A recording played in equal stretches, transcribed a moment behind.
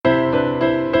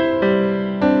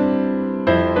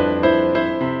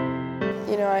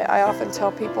often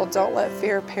tell people, don't let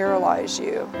fear paralyze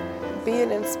you. Be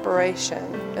an inspiration,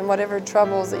 and whatever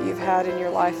troubles that you've had in your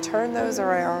life, turn those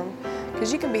around,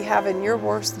 because you can be having your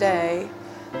worst day,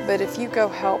 but if you go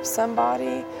help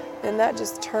somebody, then that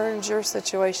just turns your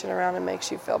situation around and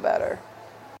makes you feel better.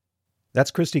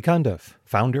 That's Christy Cundiff,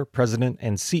 founder, president,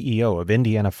 and CEO of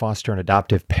Indiana Foster and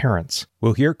Adoptive Parents.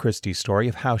 We'll hear Christy's story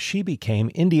of how she became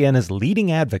Indiana's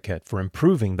leading advocate for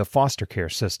improving the foster care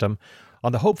system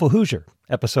on The Hopeful Hoosier,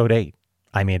 Episode 8.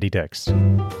 I'm Andy Dix.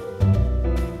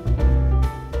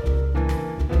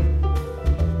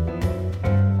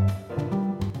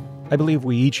 I believe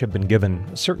we each have been given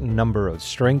a certain number of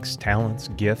strengths, talents,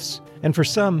 gifts, and for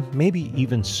some, maybe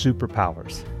even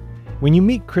superpowers. When you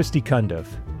meet Christy Cundiff,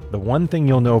 the one thing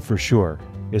you'll know for sure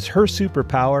is her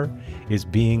superpower is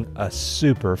being a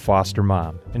super foster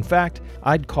mom. In fact,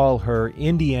 I'd call her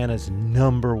Indiana's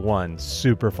 #1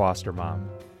 super foster mom.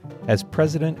 As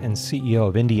president and CEO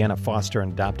of Indiana Foster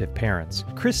and Adoptive Parents,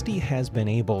 Christy has been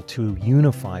able to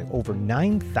unify over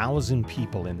 9,000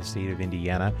 people in the state of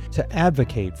Indiana to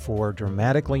advocate for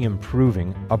dramatically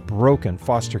improving a broken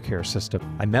foster care system.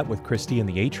 I met with Christy in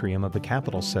the atrium of the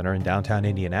Capitol Center in downtown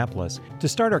Indianapolis. To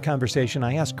start our conversation,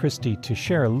 I asked Christy to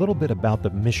share a little bit about the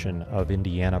mission of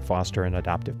Indiana Foster and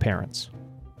Adoptive Parents.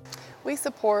 We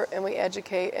support and we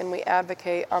educate and we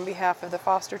advocate on behalf of the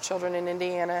foster children in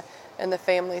Indiana and the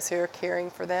families who are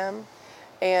caring for them.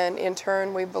 And in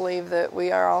turn, we believe that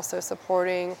we are also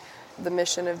supporting the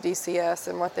mission of DCS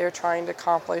and what they're trying to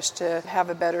accomplish to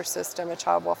have a better system, a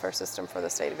child welfare system for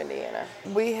the state of Indiana.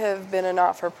 We have been a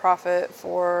not-for-profit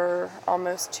for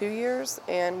almost 2 years,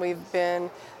 and we've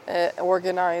been an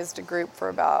organized group for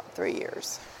about 3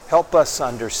 years. Help us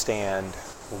understand,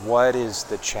 what is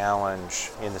the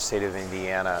challenge in the state of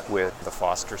Indiana with the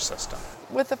foster system?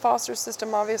 With the foster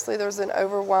system, obviously there's an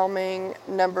overwhelming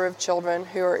number of children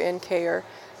who are in care,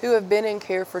 who have been in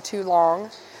care for too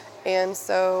long. And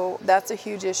so that's a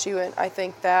huge issue, and I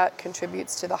think that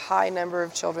contributes to the high number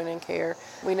of children in care.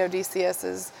 We know DCS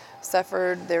has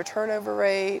suffered their turnover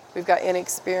rate. We've got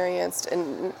inexperienced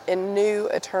and new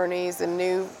attorneys and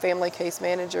new family case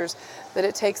managers, that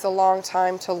it takes a long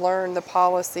time to learn the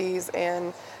policies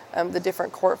and the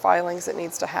different court filings that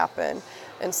needs to happen.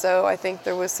 And so I think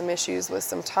there was some issues with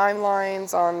some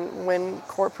timelines on when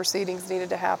court proceedings needed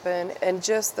to happen, and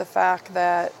just the fact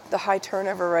that the high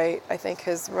turnover rate, I think,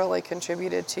 has really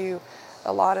contributed to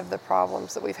a lot of the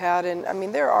problems that we've had. And I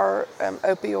mean, there are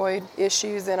opioid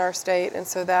issues in our state, and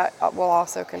so that will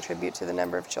also contribute to the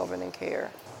number of children in care.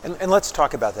 And let's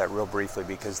talk about that real briefly,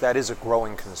 because that is a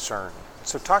growing concern.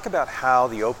 So talk about how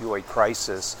the opioid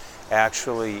crisis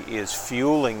actually is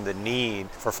fueling the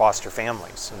need for foster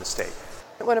families in the state.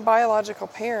 When a biological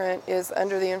parent is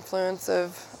under the influence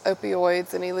of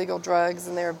opioids and illegal drugs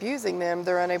and they're abusing them,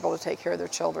 they're unable to take care of their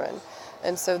children.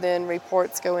 And so then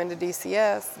reports go into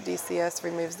DCS, DCS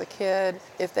removes the kid.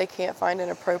 If they can't find an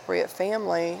appropriate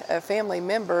a family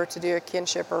member to do a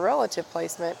kinship or relative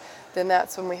placement, then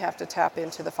that's when we have to tap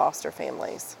into the foster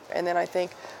families. And then I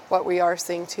think what we are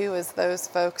seeing too is those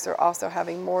folks are also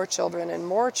having more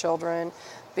children,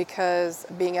 because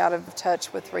being out of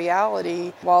touch with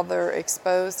reality while they're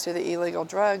exposed to the illegal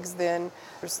drugs, then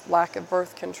there's lack of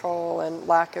birth control and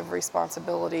lack of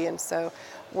responsibility. And so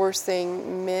we're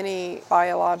seeing many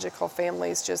biological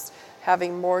families just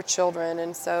having more children.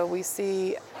 And so we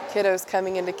see kiddos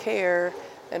coming into care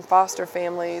and foster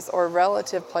families or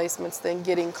relative placements then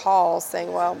getting calls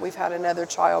saying, well, we've had another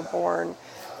child born.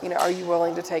 Are you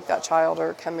willing to take that child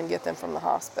or come and get them from the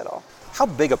hospital? How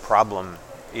big a problem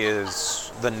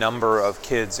is the number of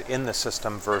kids in the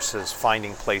system versus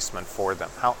finding placement for them?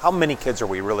 How many kids are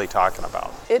we really talking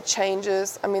about? It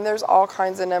changes. I mean, there's all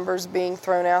kinds of numbers being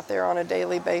thrown out there on a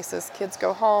daily basis. Kids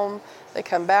go home, they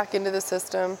come back into the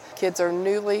system. Kids are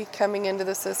newly coming into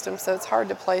the system, so it's hard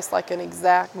to place like an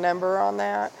exact number on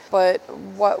that. But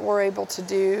what we're able to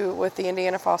do with the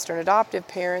Indiana Foster and Adoptive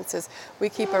Parents is we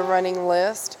keep a running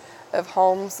list of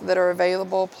homes that are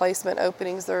available, placement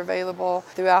openings that are available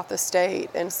throughout the state.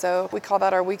 And so we call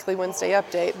that our weekly Wednesday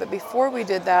update. But before we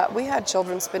did that, we had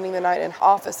children spending the night in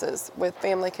offices with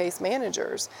family case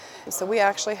managers. And so we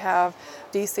actually have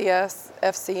DCS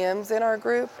FCMs in our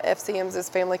group. FCMs is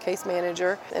family case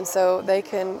manager. And so they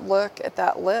can look at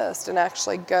that list and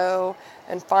actually go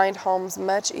and find homes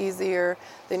much easier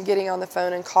than getting on the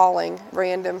phone and calling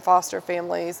random foster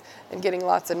families and getting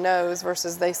lots of no's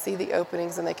versus they see the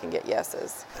openings and they can get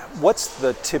yeses. What's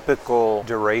the typical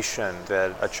duration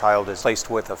that a child is placed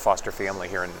with a foster family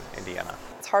here in Indiana?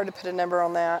 It's hard to put a number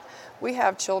on that. We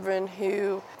have children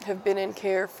who have been in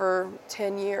care for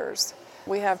 10 years.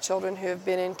 We have children who have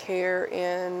been in care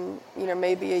in,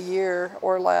 maybe a year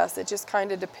or less. It just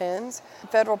kind of depends.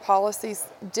 Federal policies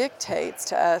dictates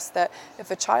to us that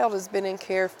if a child has been in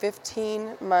care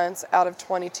 15 months out of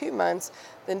 22 months,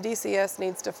 then DCS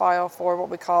needs to file for what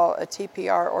we call a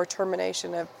TPR, or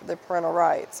termination of the parental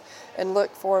rights, and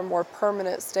look for a more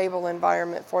permanent, stable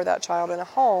environment for that child in a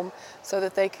home so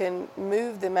that they can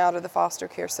move them out of the foster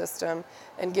care system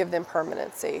and give them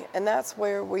permanency. And that's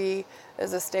where we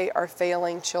as a state are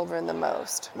failing children the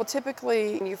most. Well,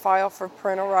 typically you file for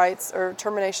parental rights or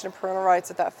termination of parental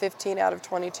rights at that 15 out of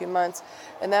 22 months,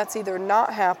 and that's either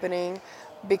not happening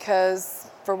because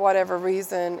for whatever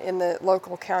reason in the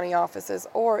local county offices,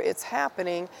 or it's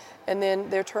happening and then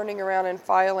they're turning around and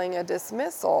filing a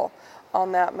dismissal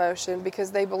on that motion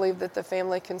because they believe that the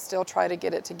family can still try to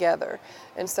get it together.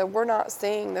 And so we're not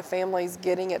seeing the families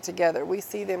getting it together. We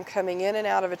see them coming in and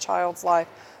out of a child's life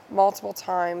multiple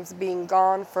times, being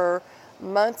gone for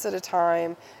months at a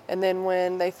time, and then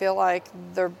when they feel like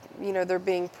they're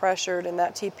being pressured and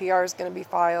that TPR is going to be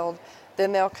filed,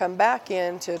 then they'll come back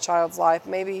into a child's life,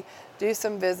 maybe do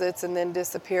some visits and then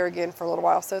disappear again for a little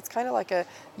while. So it's kind of like a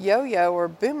yo-yo or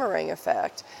boomerang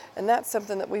effect. And that's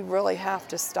something that we really have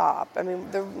to stop. I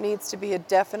mean, there needs to be a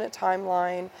definite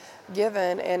timeline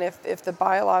given, and if the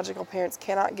biological parents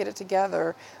cannot get it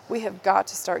together, we have got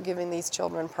to start giving these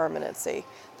children permanency.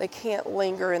 They can't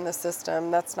linger in the system.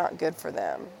 That's not good for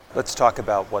them. Let's talk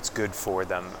about what's good for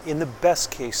them. In the best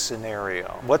case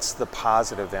scenario, what's the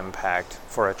positive impact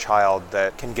for a child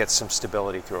that can get some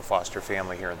stability through a foster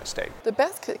family here in the state? The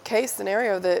best case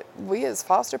scenario that we as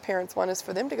foster parents want is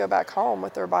for them to go back home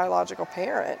with their biological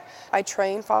parent. I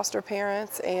train foster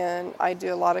parents and I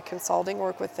do a lot of consulting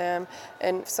work with them,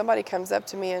 and if somebody comes up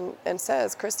to me and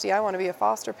says, "Christy, I want to be a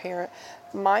foster parent,"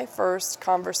 my first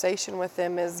conversation with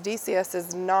them is DCS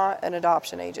is not an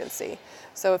adoption agency.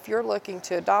 So if you're looking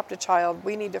to adopt a child,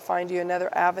 we need to find you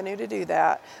another avenue to do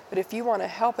that. But if you want to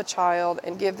help a child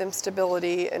and give them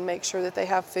stability and make sure that they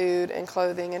have food and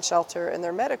clothing and shelter and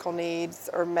their medical needs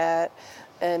are met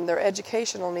and their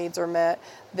educational needs are met,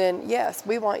 then yes,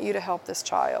 we want you to help this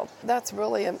child. That's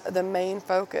really the main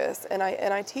focus. And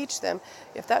I teach them,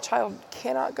 if that child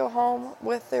cannot go home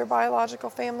with their biological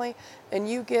family and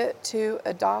you get to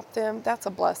adopt them, that's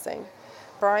a blessing.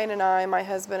 Brian and I, my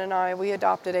husband and I, we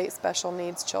adopted 8 special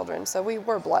needs children, so we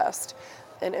were blessed.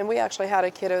 And we actually had a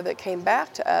kiddo that came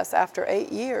back to us after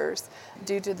 8 years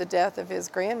due to the death of his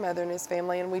grandmother and his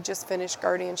family, and we just finished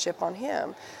guardianship on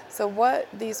him. So what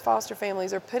these foster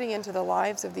families are putting into the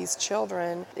lives of these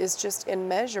children is just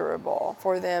immeasurable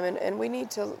for them, and we need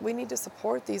to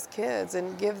support these kids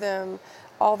and give them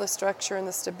all the structure and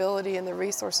the stability and the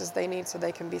resources they need so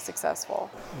they can be successful.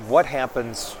 What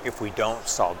happens if we don't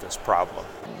solve this problem?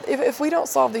 If we don't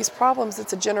solve these problems,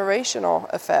 it's a generational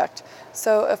effect.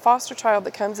 So a foster child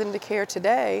that comes into care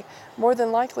today, more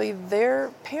than likely their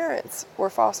parents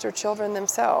were foster children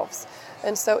themselves.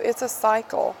 And so it's a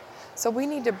cycle. So we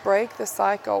need to break the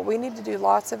cycle. We need to do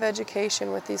lots of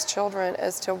education with these children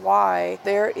as to why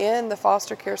they're in the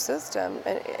foster care system.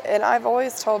 And I've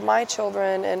always told my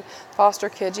children and foster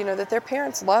kids, that their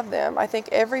parents love them. I think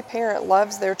every parent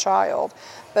loves their child,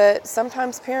 but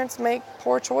sometimes parents make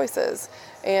poor choices.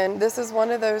 And this is one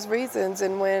of those reasons.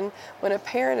 And when a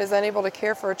parent is unable to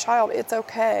care for a child, it's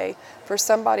okay for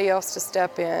somebody else to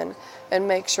step in and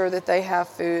make sure that they have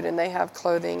food and they have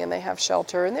clothing and they have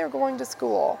shelter and they're going to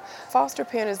school. Foster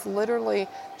parent is literally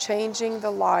changing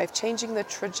the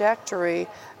trajectory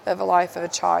of a life of a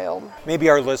child. Maybe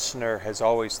our listener has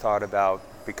always thought about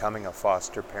becoming a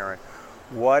foster parent.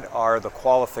 What are the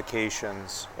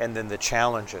qualifications and then the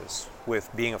challenges with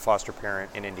being a foster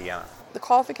parent in Indiana? The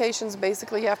qualifications,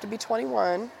 basically you have to be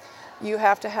 21. You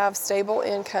have to have stable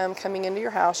income coming into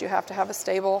your house. You have to have a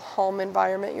stable home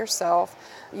environment yourself.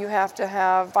 You have to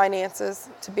have finances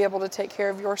to be able to take care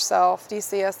of yourself.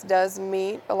 DCS does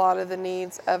meet a lot of the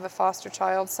needs of a foster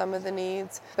child, some of the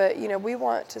needs. But, we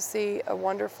want to see a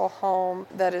wonderful home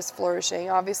that is flourishing.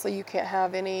 Obviously, you can't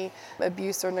have any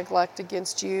abuse or neglect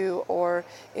against you or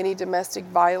any domestic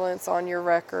violence on your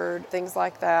record, things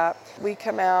like that. We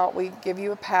come out, we give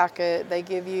you a packet, they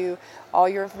give you all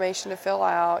your information to fill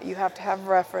out. You have to have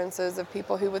references of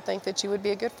people who would think that you would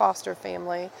be a good foster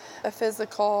family. A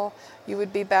physical, you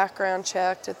would be background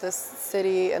checked at the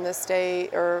city and the state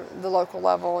or the local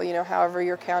level, however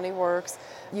your county works.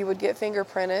 You would get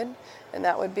fingerprinted. and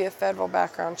that would be a federal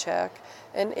background check.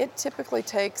 And it typically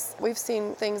takes, we've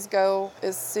seen things go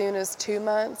as soon as 2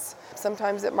 months.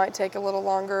 Sometimes it might take a little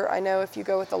longer. I know if you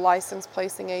go with a license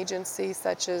placing agency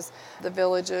such as the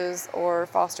Villages or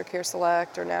Foster Care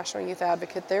Select or National Youth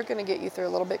Advocate, they're going to get you through a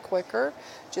little bit quicker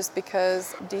just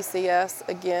because DCS,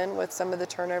 again, with some of the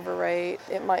turnover rate,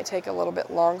 it might take a little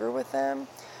bit longer with them.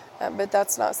 But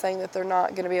that's not saying that they're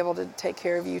not going to be able to take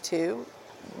care of you too.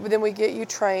 Then we get you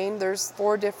trained. There's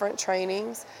 4 different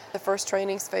trainings. The first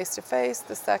training is face-to-face,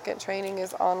 the second training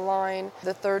is online,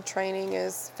 the third training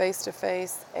is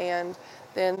face-to-face, and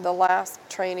then the last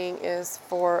training is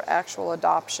for actual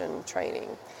adoption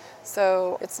training.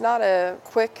 So it's not a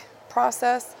quick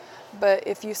process, but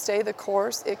if you stay the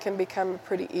course, it can become a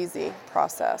pretty easy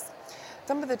process.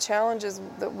 Some of the challenges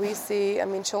that we see, I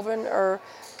mean, children are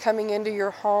coming into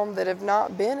your home that have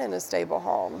not been in a stable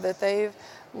home, that they've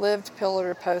lived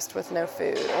pillar to post with no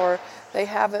food, or they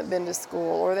haven't been to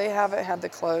school, or they haven't had the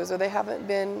clothes, or they haven't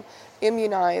been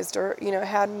immunized, or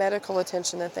had medical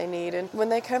attention that they need. And when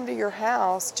they come to your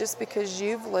house, just because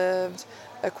you've lived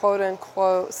a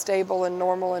quote-unquote stable and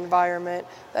normal environment,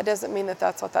 that doesn't mean that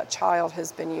that's what that child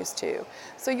has been used to.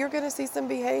 So you're going to see some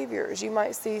behaviors. You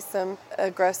might see some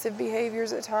aggressive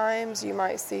behaviors at times. You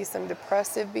might see some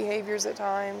depressive behaviors at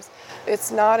times.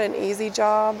 It's not an easy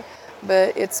job,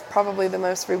 but it's probably the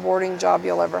most rewarding job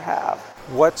you'll ever have.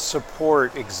 What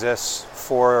support exists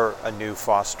for a new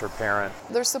foster parent?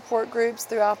 There's support groups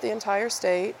throughout the entire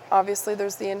state. Obviously,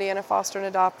 there's the Indiana Foster and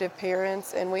Adoptive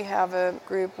Parents, and we have a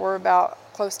group, we're about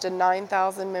close to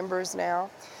 9,000 members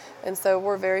now. And so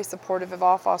we're very supportive of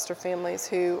all foster families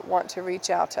who want to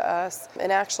reach out to us.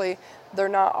 And actually, they're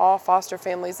not all foster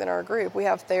families in our group. We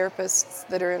have therapists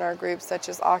that are in our group, such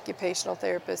as occupational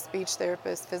therapists, speech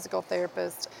therapists, physical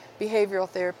therapists, behavioral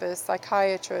therapists,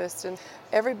 psychiatrists, and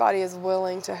everybody is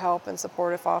willing to help and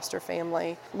support a foster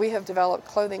family. We have developed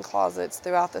clothing closets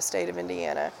throughout the state of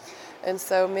Indiana. And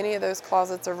so many of those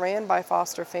closets are ran by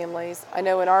foster families. I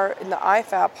know in the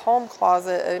IFAP home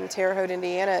closet in Terre Haute,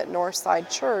 Indiana at Northside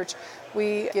Church,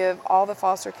 we give all the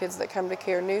foster kids that come to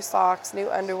care new socks, new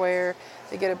underwear.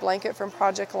 They get a blanket from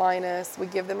Project Linus. We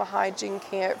give them a hygiene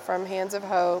kit from Hands of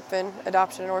Hope and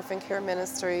Adoption and Orphan Care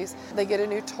Ministries. They get a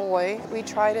new toy. We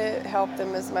try to help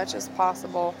them as much as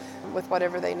possible with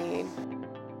whatever they need.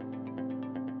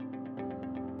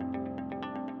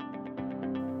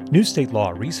 New state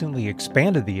law recently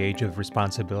expanded the age of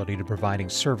responsibility to providing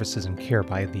services and care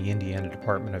by the Indiana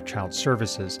Department of Child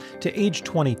Services to age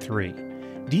 23.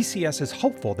 DCS is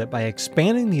hopeful that by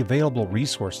expanding the available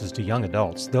resources to young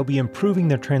adults, they'll be improving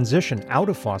their transition out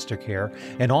of foster care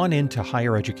and on into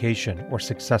higher education or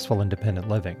successful independent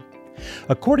living.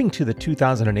 According to the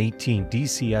 2018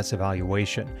 DCS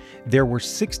evaluation, there were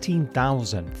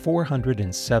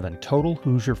 16,407 total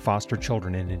Hoosier foster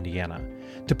children in Indiana.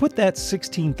 To put that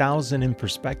 16,000 in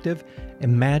perspective,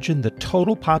 imagine the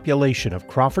total population of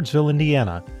Crawfordsville,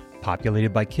 Indiana,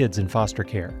 populated by kids in foster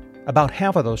care. About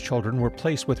half of those children were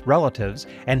placed with relatives,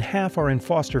 and half are in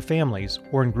foster families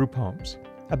or in group homes.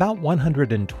 About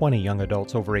 120 young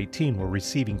adults over 18 were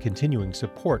receiving continuing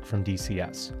support from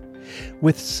DCS.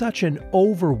 With such an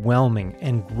overwhelming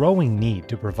and growing need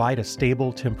to provide a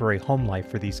stable, temporary home life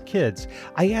for these kids,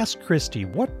 I asked Christy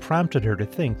what prompted her to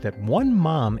think that one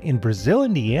mom in Brazil,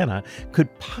 Indiana,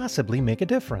 could possibly make a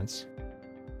difference.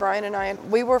 Brian and I,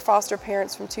 we were foster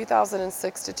parents from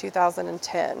 2006 to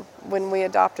 2010. When we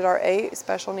adopted our 8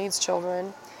 special needs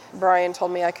children, Brian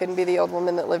told me I couldn't be the old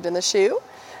woman that lived in the shoe,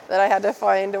 that I had to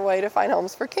find a way to find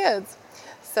homes for kids.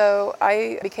 So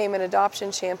I became an adoption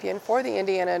champion for the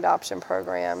Indiana Adoption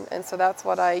Program, and so that's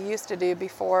what I used to do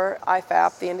before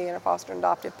IFAP, the Indiana Foster and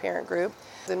Adoptive Parent Group.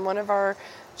 And one of our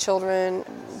children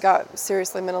got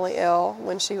seriously mentally ill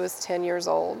when she was 10 years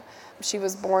old. She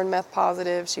was born meth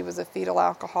positive, she was a fetal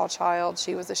alcohol child,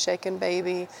 she was a shaken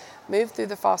baby, moved through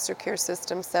the foster care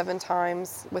system 7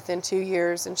 times within 2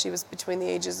 years, and she was between the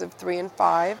ages of 3 and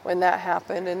 5 when that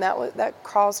happened, and that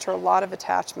caused her a lot of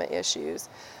attachment issues.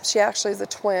 She actually is a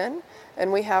twin,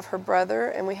 and we have her brother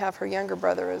and we have her younger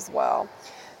brother as well.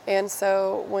 And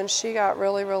so when she got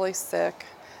really, really sick,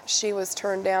 she was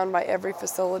turned down by every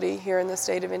facility here in the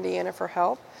state of Indiana for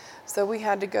help. So we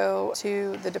had to go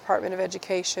to the Department of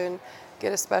Education,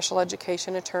 get a special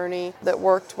education attorney that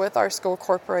worked with our school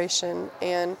corporation,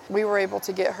 and we were able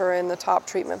to get her in the top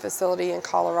treatment facility in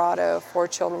Colorado for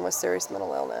children with serious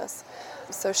mental illness.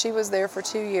 So she was there for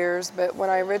 2 years, but when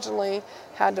I originally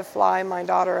had to fly my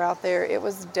daughter out there, it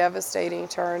was devastating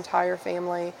to our entire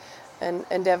family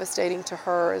and devastating to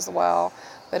her as well.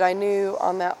 But I knew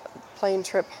on that plane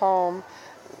trip home,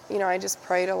 I just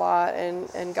prayed a lot,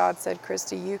 and God said,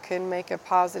 Christy, you can make a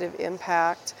positive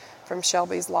impact from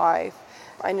Shelby's life.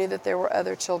 I knew that there were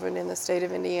other children in the state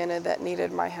of Indiana that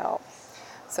needed my help.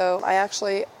 So I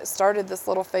actually started this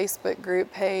little Facebook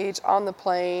group page on the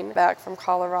plane back from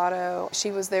Colorado.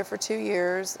 She was there for 2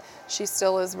 years. She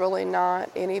still is really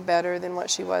not any better than what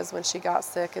she was when she got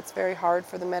sick. It's very hard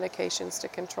for the medications to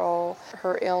control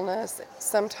her illness.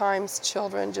 Sometimes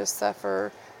children just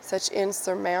suffer such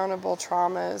insurmountable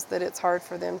traumas that it's hard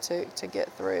for them to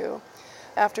get through.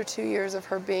 After 2 years of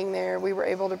her being there, we were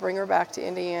able to bring her back to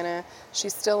Indiana.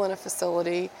 She's still in a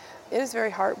facility. It is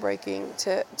very heartbreaking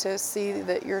to see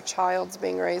that your child's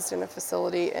being raised in a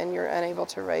facility and you're unable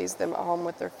to raise them at home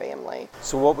with their family.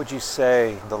 So what would you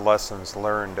say the lessons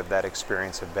learned of that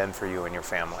experience have been for you and your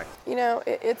family?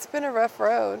 It's been a rough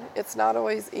road. It's not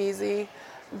always easy,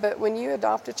 but when you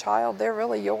adopt a child, they're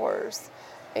really yours.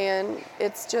 And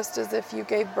it's just as if you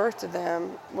gave birth to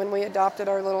them. When we adopted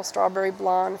our little strawberry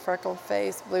blonde, freckled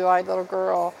face, blue-eyed little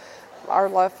girl, our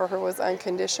love for her was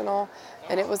unconditional,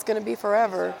 and it was going to be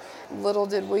forever. Little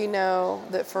did we know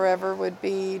that forever would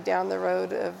be down the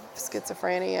road of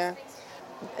schizophrenia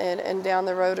and down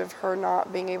the road of her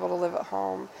not being able to live at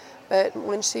home. But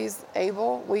when she's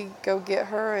able, we go get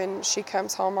her, and she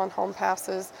comes home on home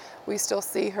passes. We still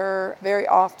see her very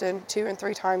often, 2 and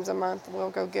 3 times a month. We'll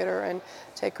go get her and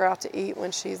take her out to eat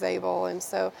when she's able. And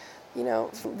so,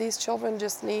 these children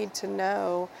just need to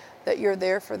know that you're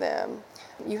there for them.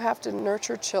 You have to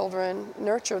nurture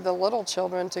the little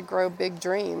children to grow big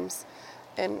dreams.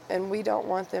 And we don't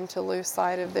want them to lose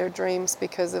sight of their dreams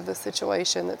because of the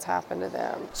situation that's happened to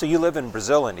them. So you live in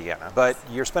Brazil, Indiana, but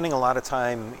you're spending a lot of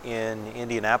time in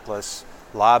Indianapolis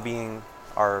lobbying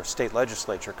our state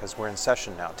legislature because we're in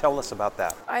session now. Tell us about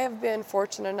that. I have been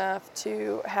fortunate enough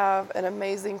to have an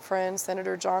amazing friend,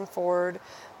 Senator John Ford,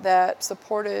 that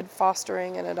supported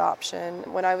fostering and adoption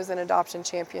when I was an adoption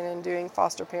champion and doing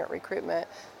foster parent recruitment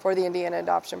for the Indiana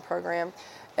Adoption Program.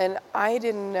 And I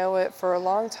didn't know it for a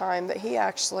long time that he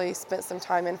actually spent some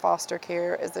time in foster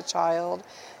care as a child,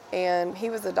 and he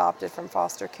was adopted from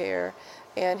foster care.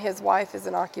 And his wife is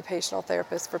an occupational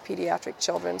therapist for pediatric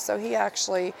children. So he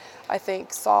actually, I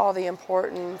think, saw the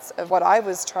importance of what I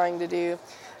was trying to do.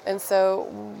 And so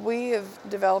we have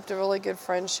developed a really good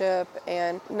friendship,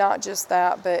 and not just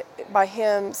that, but by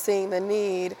him seeing the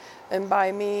need and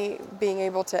by me being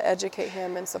able to educate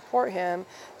him and support him,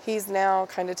 he's now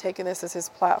kind of taken this as his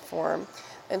platform.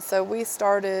 And so we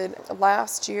started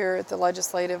last year at the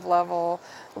legislative level.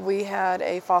 We had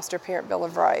a foster parent bill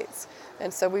of rights.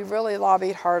 And so we really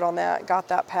lobbied hard on that, got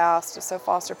that passed so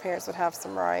foster parents would have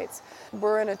some rights.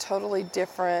 We're in a totally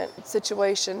different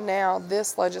situation now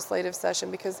this legislative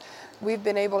session because we've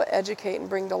been able to educate and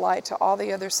bring to light to all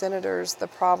the other senators the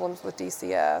problems with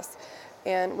DCS.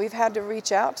 And we've had to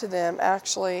reach out to them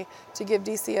actually to give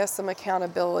DCS some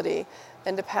accountability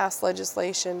and to pass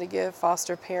legislation to give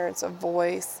foster parents a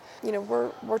voice.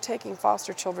 We're taking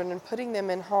foster children and putting them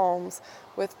in homes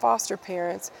with foster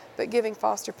parents, but giving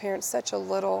foster parents such a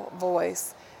little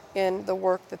voice in the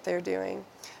work that they're doing.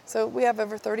 So we have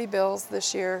over 30 bills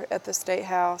this year at the State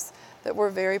House that we're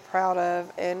very proud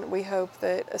of, and we hope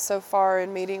that so far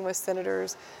in meeting with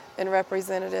senators and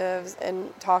representatives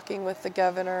and talking with the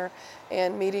governor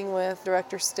and meeting with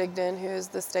Director Stigdon, who is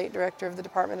the state director of the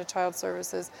Department of Child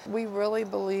Services, we really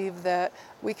believe that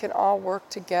we can all work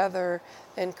together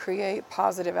and create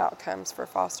positive outcomes for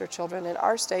foster children, and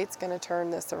our state's going to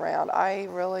turn this around. I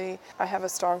have a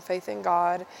strong faith in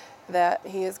God that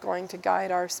He is going to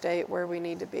guide our state where we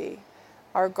need to be.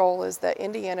 Our goal is that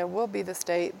Indiana will be the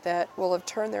state that will have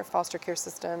turned their foster care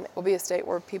system, will be a state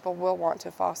where people will want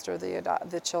to foster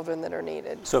the children that are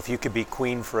needed. So if you could be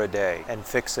queen for a day and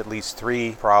fix at least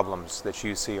 3 problems that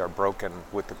you see are broken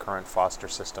with the current foster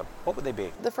system, what would they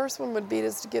be? The first one would be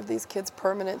to give these kids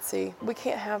permanency. We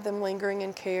can't have them lingering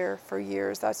in care for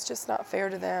years. That's just not fair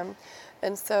to them.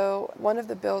 And so one of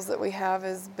the bills that we have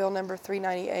is Bill number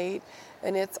 398,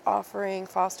 and it's offering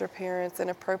foster parents an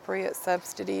appropriate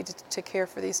subsidy to care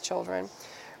for these children.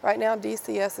 Right now,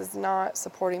 DCS is not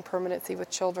supporting permanency with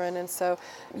children, and so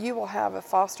you will have a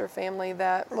foster family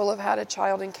that will have had a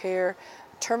child in care,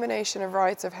 termination of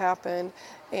rights have happened,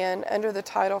 and under the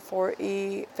Title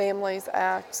IV Families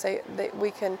Act, say that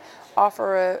we can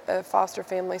offer a foster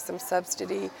family some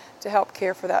subsidy to help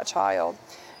care for that child.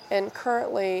 And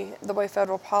currently, the way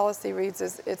federal policy reads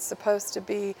is it's supposed to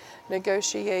be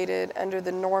negotiated under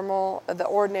the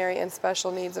ordinary and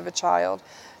special needs of a child.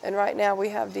 And right now we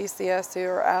have DCS who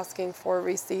are asking for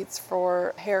receipts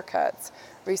for haircuts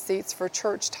receipts for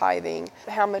church tithing,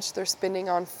 how much they're spending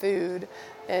on food,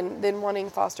 and then wanting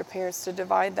foster parents to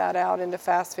divide that out into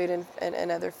fast food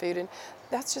and other food. And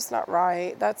that's just not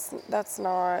right. That's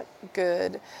not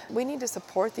good. We need to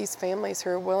support these families who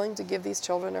are willing to give these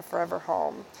children a forever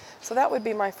home. So that would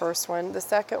be my first one. The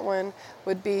second one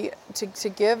would be to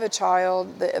give a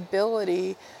child the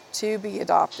ability to be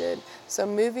adopted. So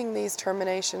moving these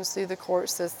terminations through the court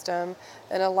system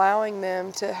and allowing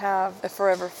them to have a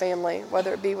forever family,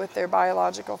 whether it be with their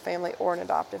biological family or an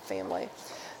adoptive family.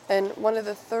 And one of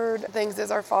the third things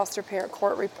is our foster parent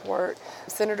court report.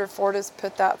 Senator Ford has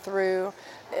put that through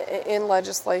in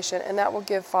legislation, and that will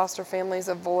give foster families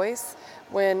a voice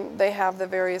when they have the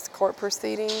various court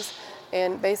proceedings.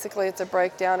 And basically it's a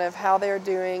breakdown of how they're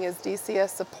doing. Is DCS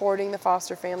supporting the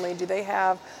foster family? Do they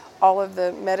have all of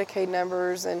the Medicaid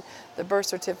numbers and the birth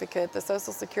certificate, the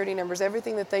Social Security numbers,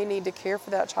 everything that they need to care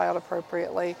for that child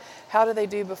appropriately? How do they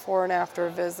do before and after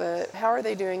a visit? How are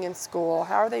they doing in school?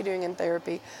 How are they doing in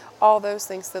therapy? All those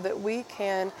things, so that we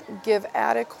can give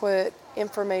adequate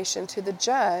information to the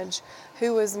judge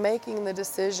who is making the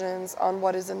decisions on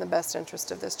what is in the best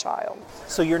interest of this child.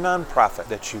 So your nonprofit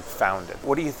that you founded,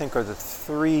 what do you think are the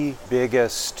three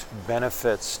biggest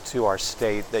benefits to our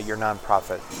state that your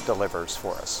nonprofit delivers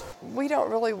for us? We don't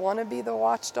really want to be the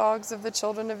watchdogs of the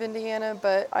children of Indiana,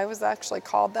 but I was actually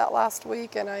called that last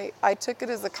week, and I took it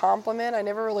as a compliment. I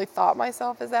never really thought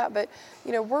myself as that, but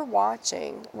we're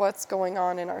watching what's going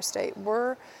on in our state.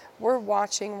 We're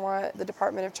watching what the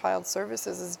Department of Child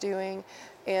Services is doing,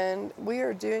 and we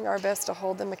are doing our best to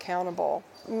hold them accountable.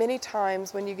 Many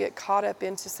times when you get caught up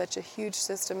into such a huge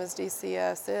system as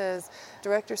DCS is,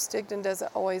 Director Stigdon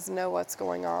doesn't always know what's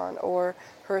going on, or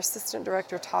her Assistant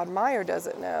Director Todd Meyer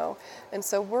doesn't know. And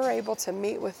so we're able to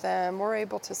meet with them, we're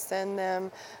able to send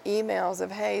them emails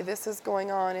of, hey, this is going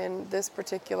on in this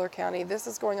particular county, this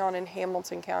is going on in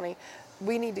Hamilton County,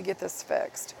 we need to get this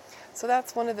fixed. So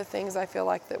that's one of the things I feel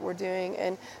like that we're doing,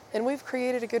 and we've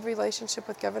created a good relationship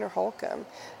with Governor Holcomb.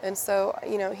 And so,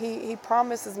 he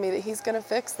promises me that he's going to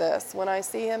fix this. When I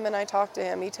see him and I talk to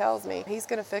him, he tells me he's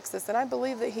going to fix this, and I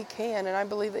believe that he can, and I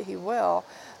believe that he will.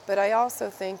 But I also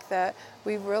think that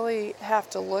we really have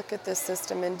to look at this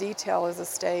system in detail as a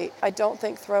state. I don't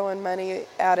think throwing money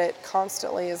at it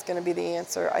constantly is going to be the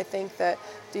answer. I think that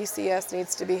DCS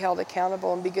needs to be held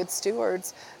accountable and be good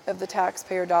stewards of the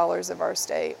taxpayer dollars of our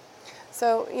state.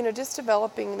 So, just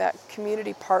developing that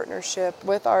community partnership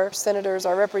with our senators,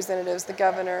 our representatives, the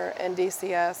governor, and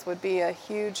DCS would be a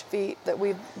huge feat that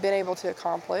we've been able to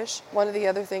accomplish. One of the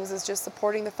other things is just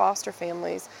supporting the foster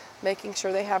families, making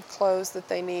sure they have clothes that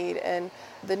they need, and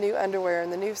the new underwear,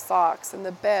 and the new socks, and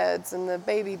the beds, and the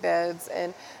baby beds,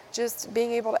 and just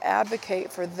being able to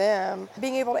advocate for them,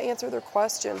 being able to answer their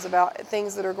questions about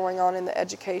things that are going on in the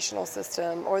educational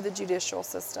system or the judicial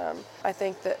system. I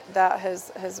think that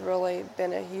has really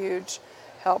been a huge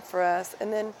help for us.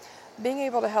 And then being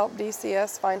able to help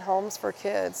DCS find homes for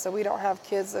kids, so we don't have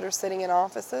kids that are sitting in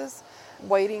offices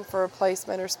waiting for a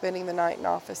placement or spending the night in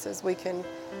offices. We can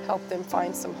help them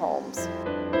find some homes.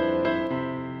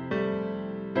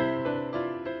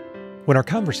 When our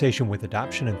conversation with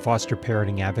adoption and foster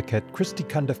parenting advocate Christy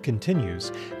Cundiff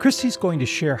continues, Christy's going to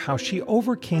share how she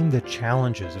overcame the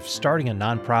challenges of starting a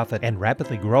nonprofit and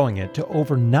rapidly growing it to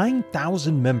over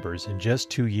 9,000 members in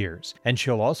just 2 years. And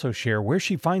she'll also share where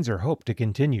she finds her hope to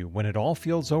continue when it all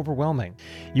feels overwhelming.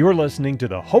 You're listening to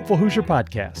the Hopeful Hoosier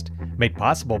Podcast, made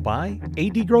possible by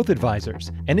AD Growth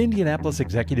Advisors, an Indianapolis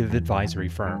executive advisory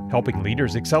firm helping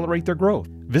leaders accelerate their growth.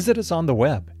 Visit us on the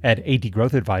web at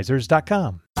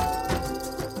adgrowthadvisors.com.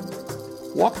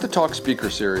 Walk the Talk Speaker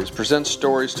Series presents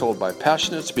stories told by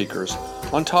passionate speakers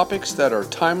on topics that are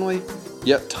timely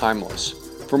yet timeless.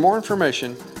 For more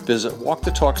information, visit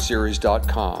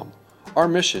walkthetalkseries.com. Our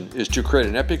mission is to create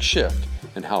an epic shift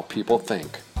in how people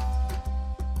think.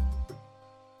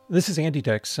 This is Andy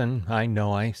Dix, and I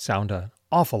know I sound an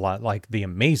awful lot like the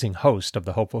amazing host of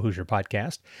the Hopeful Hoosier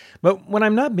Podcast, but when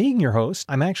I'm not being your host,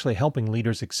 I'm actually helping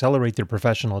leaders accelerate their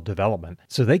professional development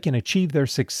so they can achieve their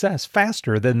success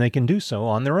faster than they can do so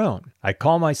on their own. I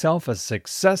call myself a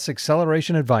Success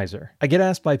Acceleration Advisor. I get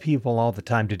asked by people all the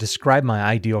time to describe my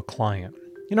ideal client.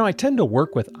 I tend to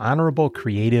work with honorable,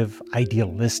 creative,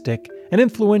 idealistic, and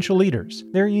influential leaders.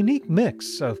 They're a unique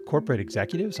mix of corporate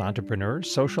executives, entrepreneurs,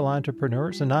 social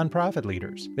entrepreneurs, and nonprofit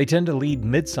leaders. They tend to lead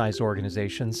mid-sized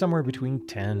organizations somewhere between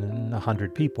 10 and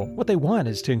 100 people. What they want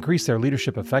is to increase their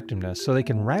leadership effectiveness so they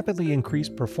can rapidly increase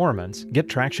performance, get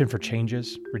traction for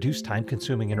changes, reduce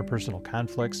time-consuming interpersonal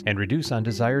conflicts, and reduce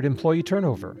undesired employee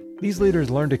turnover. These leaders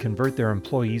learn to convert their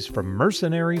employees from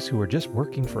mercenaries who are just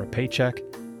working for a paycheck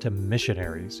to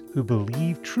missionaries who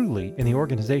believe truly in the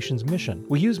organization's mission.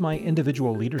 We use my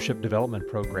individual leadership development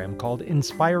program called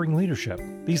Inspiring Leadership.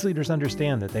 These leaders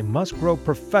understand that they must grow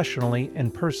professionally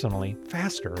and personally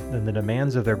faster than the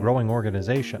demands of their growing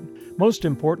organization. Most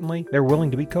importantly, they're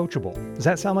willing to be coachable. Does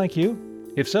that sound like you?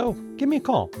 If so, give me a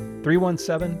call,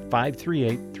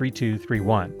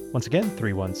 317-538-3231. Once again,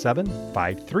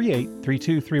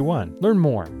 317-538-3231. Learn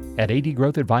more at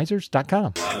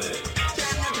adgrowthadvisors.com.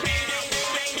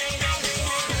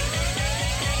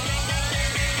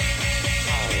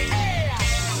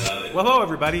 Well, hello,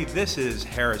 everybody. This is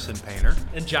Harrison Painter.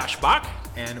 And Josh Bach.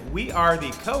 And we are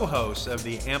the co-hosts of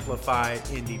the Amplify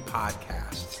Indy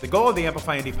podcast. The goal of the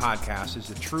Amplify Indy podcast is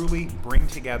to truly bring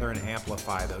together and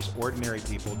amplify those ordinary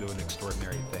people doing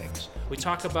extraordinary things. We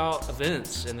talk about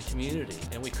events in the community,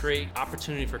 and we create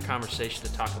opportunity for conversation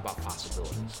to talk about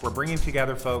possibilities. We're bringing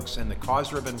together folks in the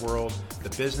cause-driven world,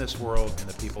 the business world, and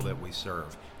the people that we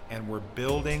serve. And we're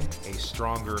building a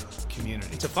stronger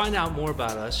community. To find out more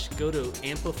about us, go to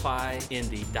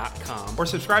amplifyindy.com. Or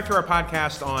subscribe to our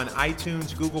podcast on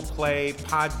iTunes, Google Play,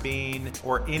 Podbean,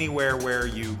 or anywhere where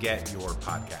you get your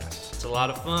podcasts. It's a lot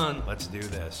of fun. Let's do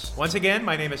this. Once again,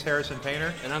 my name is Harrison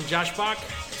Painter. And I'm Josh Bach.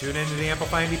 Tune into the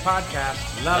Amplify Indy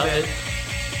podcast. Love it.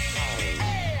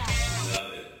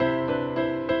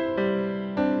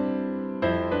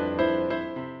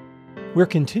 We're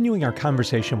continuing our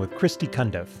conversation with Christy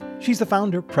Cundiff. She's the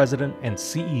founder, president, and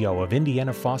CEO of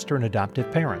Indiana Foster and Adoptive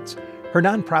Parents. Her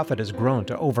nonprofit has grown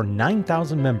to over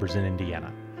 9,000 members in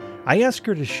Indiana. I asked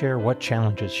her to share what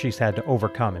challenges she's had to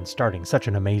overcome in starting such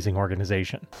an amazing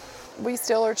organization. We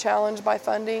still are challenged by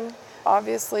funding.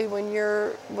 Obviously, when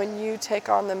you take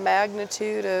on the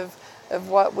magnitude of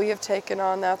what we have taken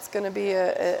on, that's going to be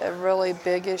a really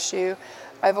big issue.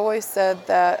 I've always said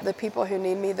that the people who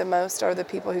need me the most are the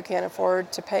people who can't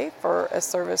afford to pay for a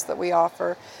service that we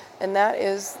offer, and that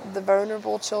is the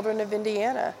vulnerable children of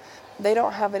Indiana. They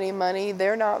don't have any money,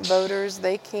 they're not voters,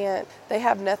 they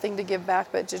have nothing to give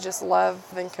back but to just love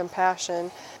and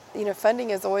compassion. You know, funding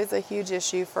is always a huge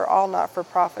issue for all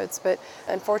not-for-profits, but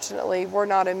unfortunately we're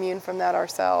not immune from that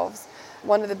ourselves.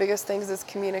 One of the biggest things is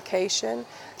communication,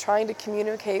 trying to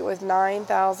communicate with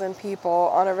 9,000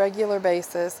 people on a regular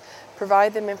basis,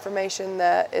 provide them information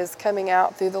that is coming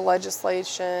out through the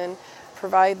legislation,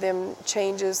 provide them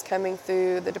changes coming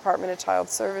through the Department of Child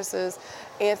Services,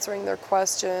 answering their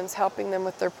questions, helping them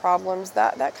with their problems.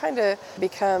 That kind of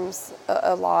becomes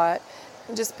a lot.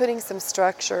 Just putting some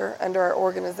structure under our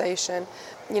organization.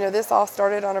 You know, this all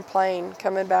started on a plane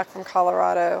coming back from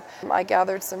Colorado. I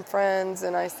gathered some friends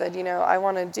and I said, you know, I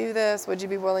want to do this. Would you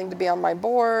be willing to be on my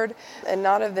board? And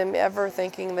none of them ever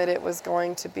thinking that it was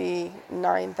going to be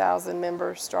 9,000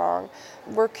 members strong.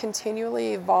 We're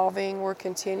continually evolving. We're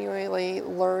continually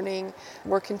learning.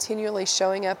 We're continually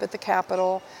showing up at the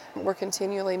Capitol. We're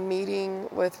continually meeting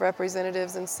with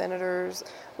representatives and senators.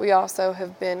 We also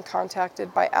have been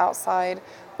contacted by outside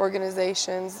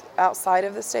organizations outside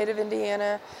of the state of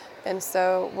Indiana, and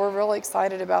so we're really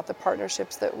excited about the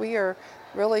partnerships that we are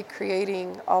really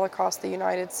creating all across the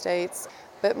United States,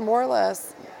 but more or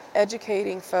less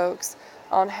educating folks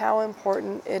on how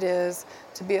important it is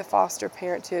to be a foster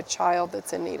parent to a child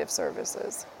that's in need of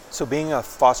services. So being a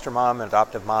foster mom and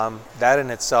adoptive mom, that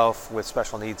in itself with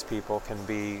special needs people can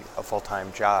be a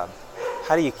full-time job.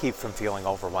 How do you keep from feeling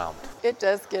overwhelmed? It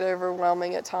does get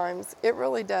overwhelming at times. It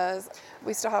really does.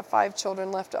 We still have 5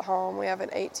 children left at home. We have an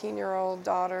 18-year-old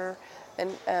daughter, a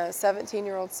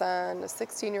 17-year-old son, a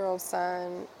 16-year-old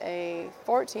son, a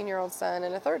 14-year-old son,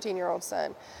 and a 13-year-old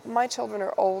son. My children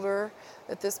are older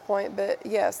at this point, but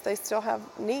yes, they still have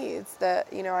needs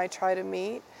that, you know, I try to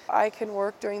meet. I can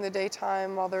work during the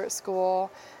daytime while they're at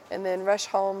school and then rush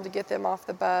home to get them off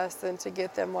the bus and to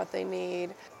get them what they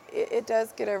need. It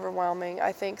does get overwhelming.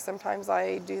 I think sometimes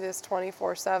I do this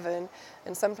 24/7,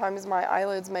 and sometimes my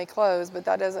eyelids may close, but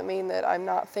that doesn't mean that I'm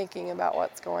not thinking about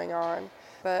what's going on.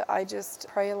 But I just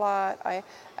pray a lot. I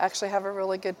actually have a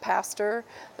really good pastor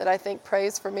that I think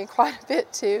prays for me quite a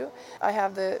bit too. I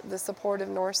have the support of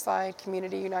Northside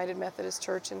Community United Methodist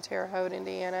Church in Terre Haute,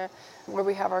 Indiana, where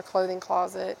we have our clothing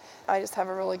closet. I just have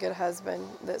a really good husband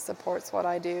that supports what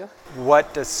I do.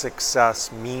 What does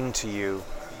success mean to you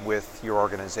with your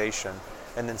organization?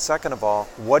 And then second of all,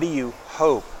 what do you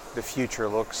hope the future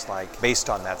looks like based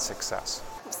on that success?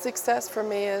 Success for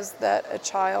me is that a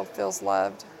child feels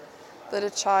loved, that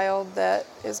a child that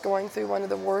is going through one of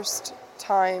the worst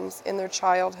times in their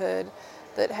childhood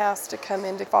that has to come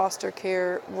into foster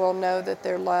care will know that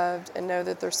they're loved and know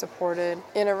that they're supported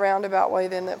in a roundabout way,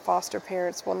 then that foster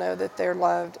parents will know that they're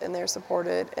loved and they're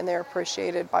supported and they're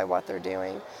appreciated by what they're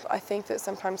doing. I think that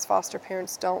sometimes foster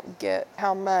parents don't get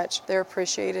how much they're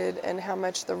appreciated and how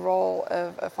much the role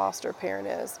of a foster parent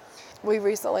is. We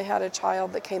recently had a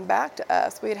child that came back to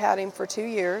us. We had had him for 2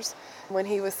 years when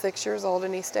he was 6 years old,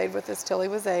 and he stayed with us till he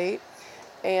was 8.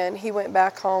 And he went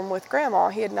back home with Grandma.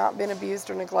 He had not been abused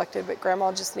or neglected, but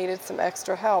Grandma just needed some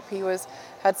extra help. He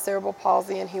had cerebral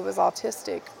palsy and he was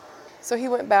autistic. So he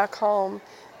went back home,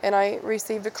 and I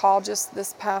received a call just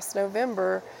this past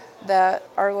November that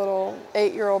our little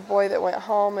 8-year-old boy that went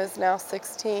home is now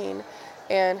 16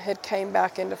 and had came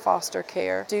back into foster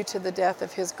care due to the death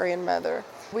of his grandmother.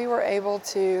 We were able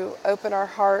to open our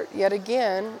heart yet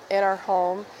again in our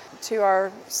home to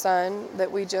our son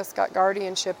that we just got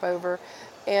guardianship over.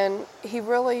 And he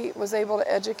really was able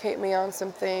to educate me on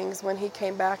some things when he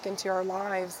came back into our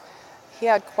lives. He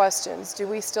had questions. Do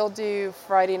we still do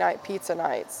Friday night pizza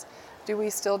nights? Do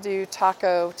we still do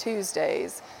Taco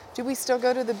Tuesdays? Do we still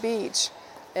go to the beach?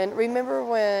 And remember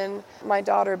when my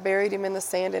daughter buried him in the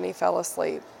sand and he fell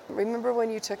asleep? Remember when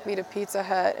you took me to Pizza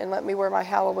Hut and let me wear my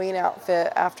Halloween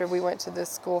outfit after we went to this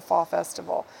school fall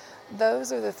festival?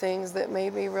 Those are the things that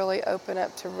made me really open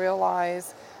up to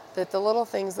realize that the little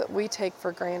things that we take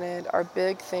for granted are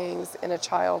big things in a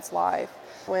child's life.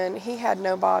 When he had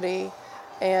nobody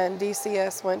and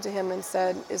DCS went to him and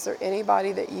said, is there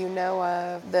anybody that you know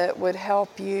of that would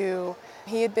help you?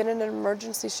 He had been in an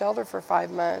emergency shelter for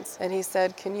 5 months, and he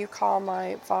said, can you call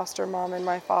my foster mom and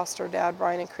my foster dad,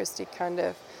 Brian and Christy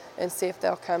Cundiff, and see if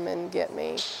they'll come and get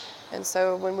me? And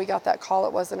so when we got that call,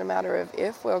 it wasn't a matter of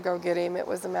if we'll go get him, it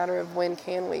was a matter of when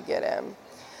can we get him.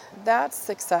 That's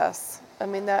success. I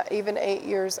mean, that even 8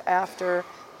 years after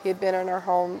he had been in our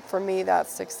home, for me,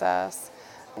 that's success.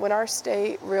 When our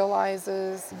state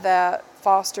realizes that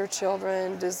foster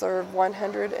children deserve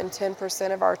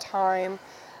 110% of our time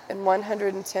and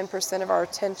 110% of our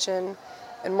attention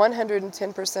and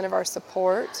 110% of our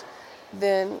support,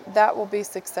 then that will be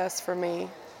success for me.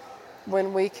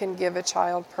 When we can give a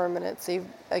child permanency,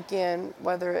 again,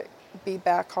 whether it be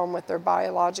back home with their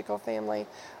biological family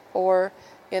or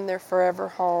in their forever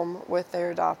home with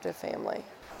their adoptive family.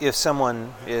 If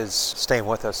someone is staying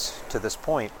with us to this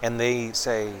point and they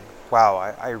say, wow,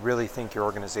 I really think your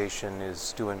organization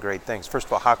is doing great things. First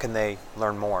of all, how can they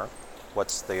learn more?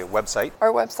 What's the website?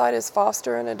 Our website is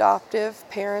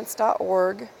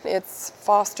fosterandadoptiveparents.org. It's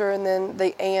foster and then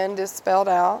the and is spelled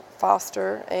out,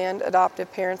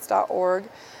 fosterandadoptiveparents.org.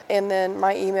 And then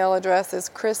my email address is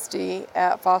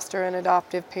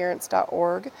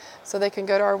christy@fosterandadoptiveparents.org. So they can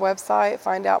go to our website,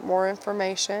 find out more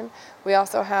information. We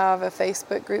also have a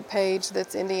Facebook group page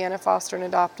that's Indiana Foster and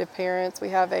Adoptive Parents. We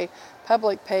have a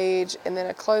public page and then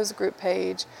a closed group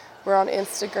page. We're on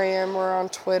Instagram, we're on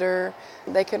Twitter.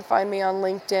 They can find me on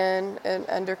LinkedIn and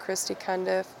under Christy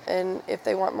Cundiff. And if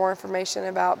they want more information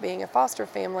about being a foster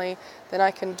family, then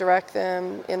I can direct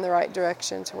them in the right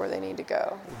direction to where they need to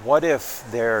go. What if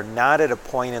they're not at a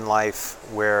point in life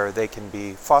where they can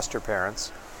be foster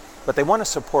parents, but they want to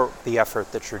support the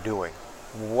effort that you're doing?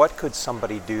 What could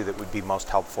somebody do that would be most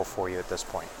helpful for you at this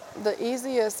point? The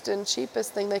easiest and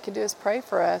cheapest thing they can do is pray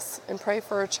for us and pray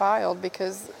for a child,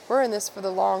 because we're in this for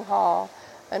the long haul.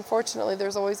 Unfortunately,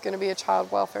 there's always going to be a child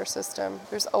welfare system.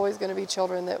 There's always going to be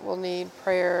children that will need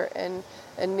prayer and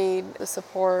need the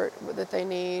support that they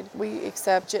need. We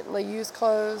accept gently used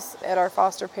clothes at our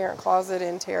foster parent closet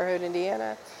in Terre Haute,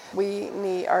 Indiana.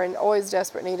 We are in always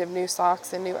desperate need of new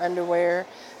socks and new underwear.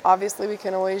 Obviously, we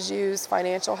can always use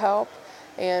financial help.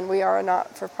 And we are a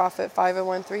not-for-profit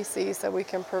 501(c), so we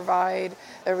can provide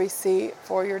a receipt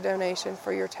for your donation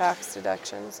for your tax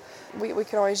deductions. We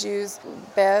can always use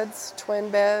beds, twin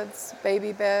beds,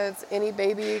 baby beds, any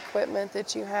baby equipment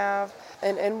that you have.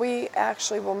 And we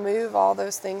actually will move all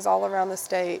those things all around the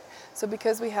state. So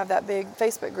because we have that big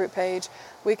Facebook group page,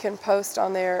 we can post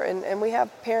on there. And we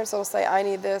have parents that will say, I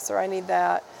need this or I need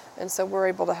that. And so we're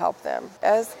able to help them.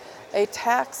 As a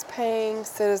tax-paying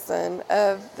citizen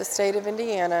of the state of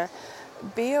Indiana,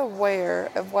 be aware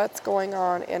of what's going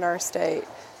on in our state.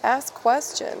 Ask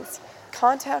questions.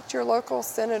 Contact your local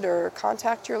senator,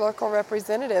 contact your local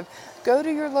representative. Go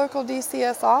to your local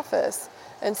DCS office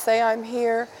and say, I'm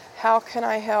here, how can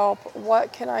I help,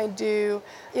 what can I do?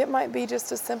 It might be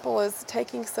just as simple as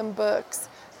taking some books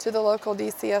to the local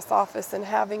DCS office and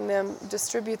having them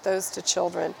distribute those to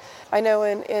children. I know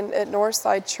at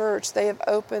Northside Church, they have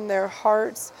opened their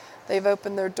hearts, they've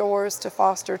opened their doors to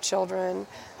foster children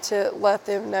to let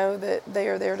them know that they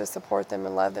are there to support them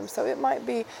and love them. So it might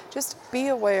be just be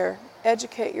aware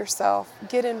educate yourself,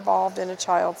 get involved in a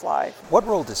child's life. What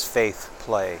role does faith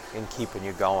play in keeping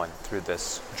you going through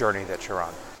this journey that you're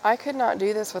on? I could not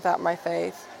do this without my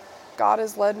faith. God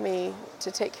has led me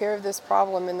to take care of this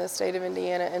problem in the state of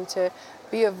Indiana and to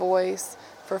be a voice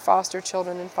for foster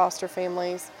children and foster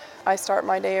families. I start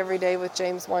my day every day with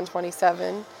James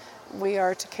 1:27. We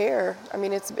are to care. I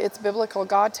mean, it's biblical.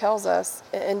 God tells us,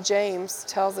 and James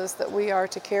tells us that we are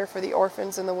to care for the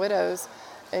orphans and the widows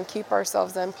and keep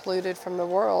ourselves unpolluted from the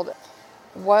world.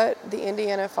 What the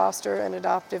Indiana foster and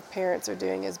adoptive parents are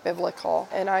doing is biblical,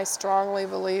 and I strongly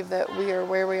believe that we are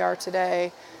where we are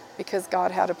today because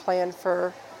God had a plan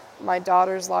for my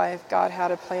daughter's life, God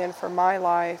had a plan for my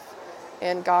life,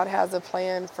 and God has a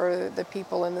plan for the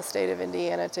people in the state of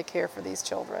Indiana to care for these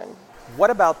children. What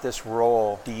about this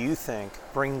role do you think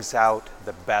brings out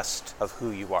the best of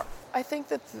who you are? I think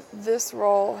that this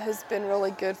role has been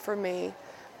really good for me.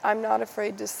 I'm not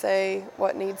afraid to say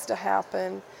what needs to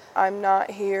happen. I'm not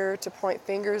here to point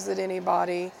fingers at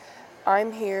anybody.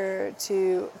 I'm here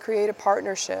to create a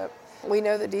partnership. We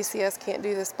know that DCS can't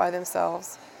do this by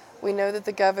themselves. We know that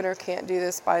the governor can't do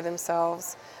this by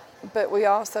themselves. But we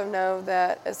also know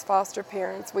that as foster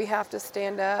parents, we have to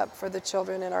stand up for the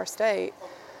children in our state.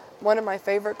 One of my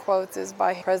favorite quotes is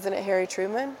by President Harry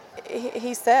Truman.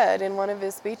 He said in one of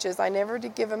his speeches, "I never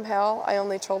did give them hell, I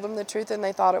only told them the truth and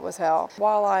they thought it was hell."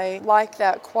 While I like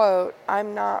that quote,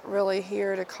 I'm not really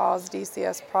here to cause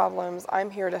DCS problems.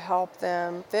 I'm here to help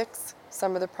them fix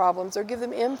some of the problems or give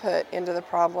them input into the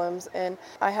problems. And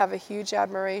I have a huge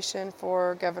admiration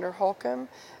for Governor Holcomb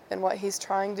and what he's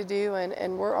trying to do,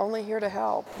 and we're only here to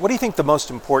help. What do you think the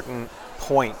most important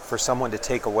point for someone to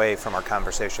take away from our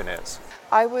conversation is?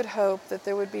 I would hope that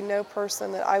there would be no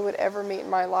person that I would ever meet in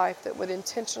my life that would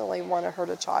intentionally want to hurt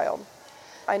a child.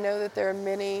 I know that there are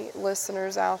many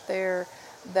listeners out there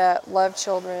that love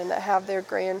children, that have their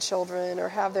grandchildren or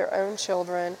have their own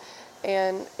children,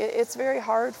 and it's very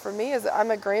hard for me as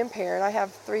I'm a grandparent. I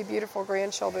have 3 beautiful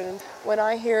grandchildren, and when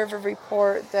I hear of a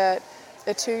report that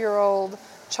a 2-year-old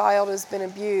child has been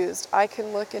abused, I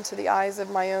can look into the eyes of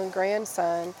my own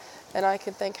grandson and I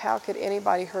can think, how could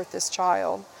anybody hurt this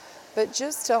child? But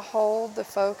just to hold the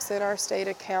folks in our state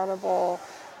accountable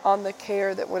on the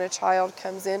care that when a child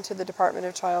comes into the Department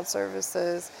of Child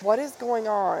Services, what is going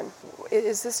on?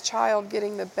 Is this child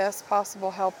getting the best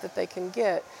possible help that they can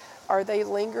get? Are they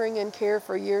lingering in care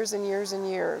for years and years and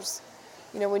years?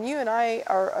 You know, when you and I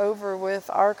are over with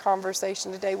our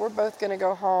conversation today, we're both going to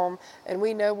go home and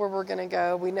we know where we're going to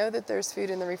go. We know that there's food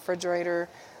in the refrigerator.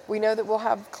 We know that we'll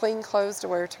have clean clothes to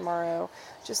wear tomorrow.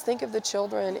 Just think of the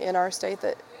children in our state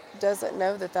that doesn't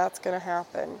know that that's going to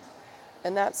happen.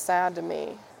 And that's sad to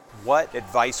me. What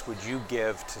advice would you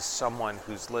give to someone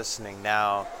who's listening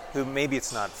now, who maybe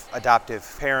it's not adoptive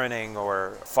parenting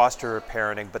or foster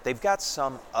parenting, but they've got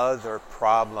some other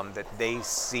problem that they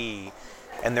see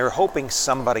and they're hoping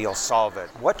somebody will solve it?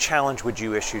 What challenge would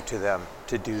you issue to them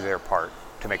to do their part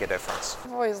to make a difference?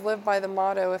 I've always lived by the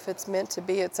motto, if it's meant to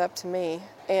be, it's up to me.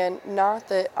 And not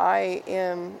that I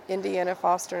am Indiana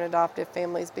Foster and Adoptive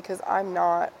Families, because I'm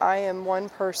not. I am one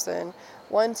person,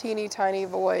 one teeny tiny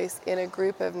voice in a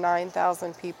group of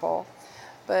 9,000 people.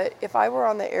 But if I were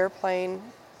on the airplane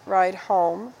ride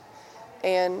home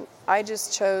and I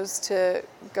just chose to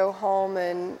go home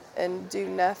and do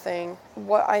nothing,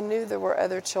 I knew there were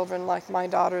other children like my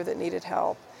daughter that needed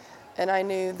help. And I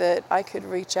knew that I could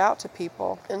reach out to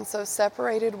people. And so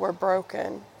separated, we're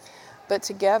broken. But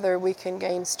together, we can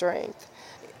gain strength.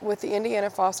 With the Indiana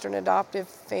Foster and Adoptive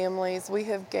Families, we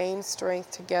have gained strength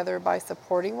together by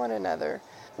supporting one another.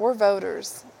 We're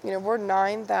voters. You know, we're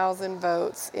 9,000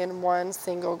 votes in one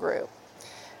single group.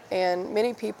 And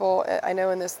many people, I know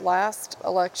in this last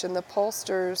election, the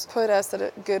pollsters put us at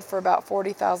a good for about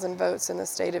 40,000 votes in the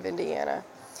state of Indiana.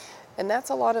 And that's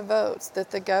a lot of votes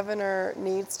that the governor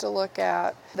needs to look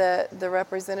at, that the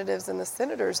representatives and the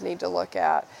senators need to look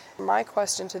at. My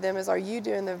question to them is, are you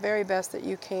doing the very best that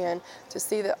you can to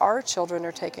see that our children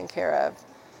are taken care of?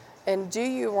 And do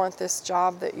you want this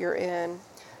job that you're in?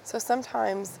 So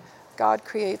sometimes God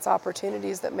creates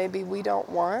opportunities that maybe we don't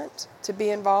want to be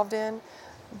involved in,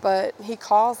 but He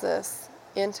calls us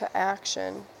into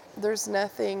action. There's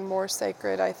nothing more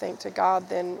sacred, I think, to God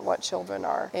than what children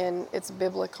are. And it's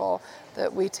biblical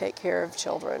that we take care of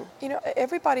children. You know,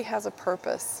 everybody has a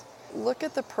purpose. Look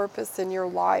at the purpose in your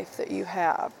life that you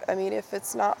have. I mean, if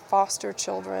it's not foster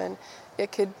children,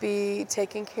 it could be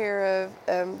taking care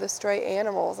of the stray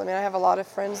animals. I mean, I have a lot of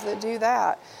friends that do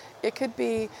that. It could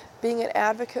be being an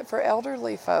advocate for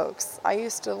elderly folks. I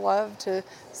used to love to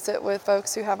sit with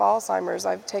folks who have Alzheimer's.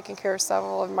 I've taken care of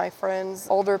several of my friends'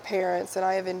 older parents, and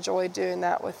I have enjoyed doing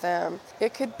that with them.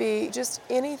 It could be just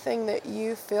anything that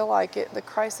you feel like it, the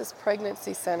Crisis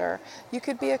Pregnancy Center. You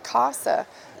could be a CASA.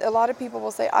 A lot of people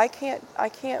will say, I can't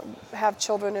have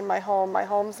children in my home. My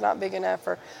home's not big enough,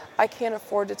 or I can't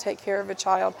afford to take care of a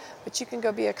child, but you can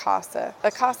go be a CASA.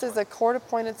 A CASA is a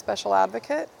court-appointed special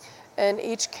advocate, and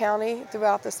each county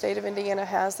throughout the state of Indiana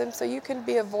has them, so you can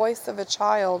be a voice of a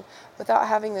child without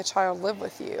having the child live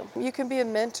with you. You can be a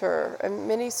mentor, and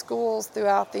many schools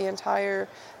throughout the entire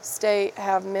state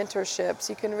have mentorships.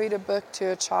 You can read a book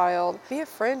to a child, be a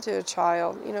friend to a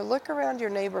child. Look around your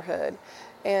neighborhood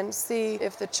and see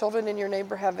if the children in your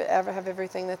neighborhood ever have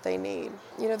everything that they need.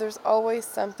 There's always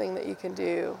something that you can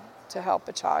do to help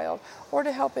a child or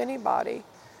to help anybody.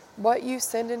 What you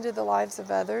send into the lives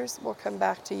of others will come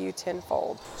back to you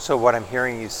tenfold. So what I'm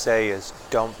hearing you say is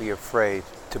don't be afraid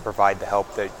to provide the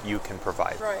help that you can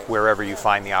provide, wherever you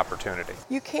find the opportunity.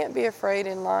 You can't be afraid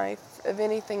in life of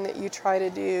anything that you try to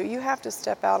do. You have to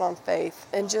step out on faith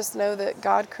and just know that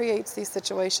God creates these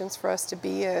situations for us to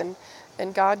be in,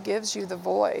 and God gives you the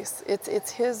voice.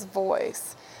 It's His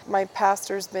voice. My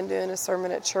pastor's been doing a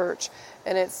sermon at church,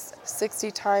 and it's 60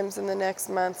 times in the next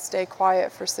month, stay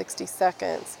quiet for 60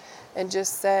 seconds and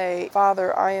just say,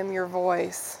 Father, I am your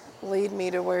voice. Lead me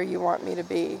to where you want me to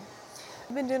be.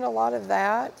 I've been doing a lot of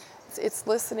that. It's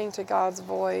listening to God's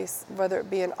voice, whether it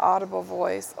be an audible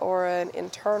voice or an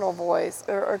internal voice,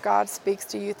 or God speaks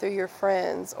to you through your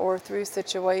friends or through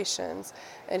situations,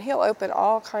 and He'll open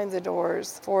all kinds of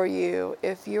doors for you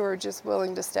if you are just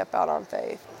willing to step out on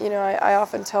faith. I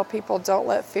often tell people, don't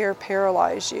let fear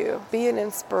paralyze you. Be an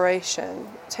inspiration.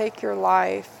 Take your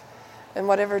life and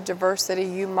whatever diversity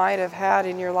you might have had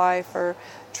in your life or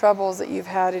troubles that you've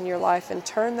had in your life and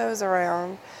turn those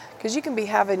around, because you can be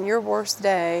having your worst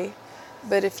day,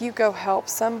 but if you go help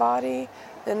somebody,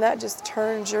 then that just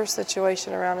turns your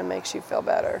situation around and makes you feel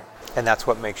better. And that's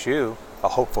what makes you a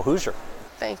hopeful Hoosier.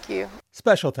 Thank you.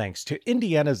 Special thanks to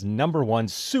Indiana's #1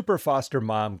 super foster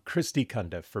mom, Christy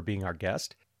Cundiff, for being our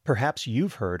guest. Perhaps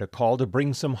you've heard a call to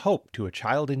bring some hope to a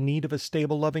child in need of a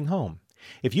stable, loving home.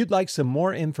 If you'd like some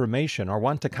more information or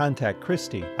want to contact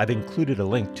Christy, I've included a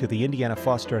link to the Indiana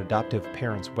Foster Adoptive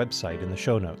Parents website in the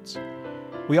show notes.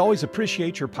 We always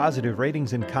appreciate your positive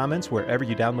ratings and comments wherever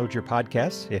you download your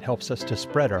podcasts. It helps us to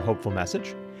spread our hopeful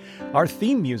message. Our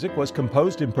theme music was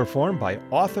composed and performed by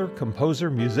author, composer,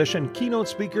 musician, keynote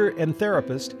speaker, and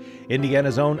therapist,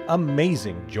 Indiana's own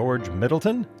amazing George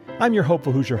Middleton. I'm your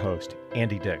Hopeful Hoosier host,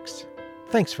 Andy Dix.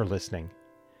 Thanks for listening.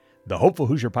 The Hopeful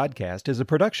Hoosier podcast is a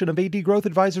production of AD Growth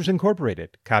Advisors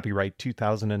Incorporated. Copyright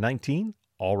 2019,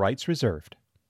 all rights reserved.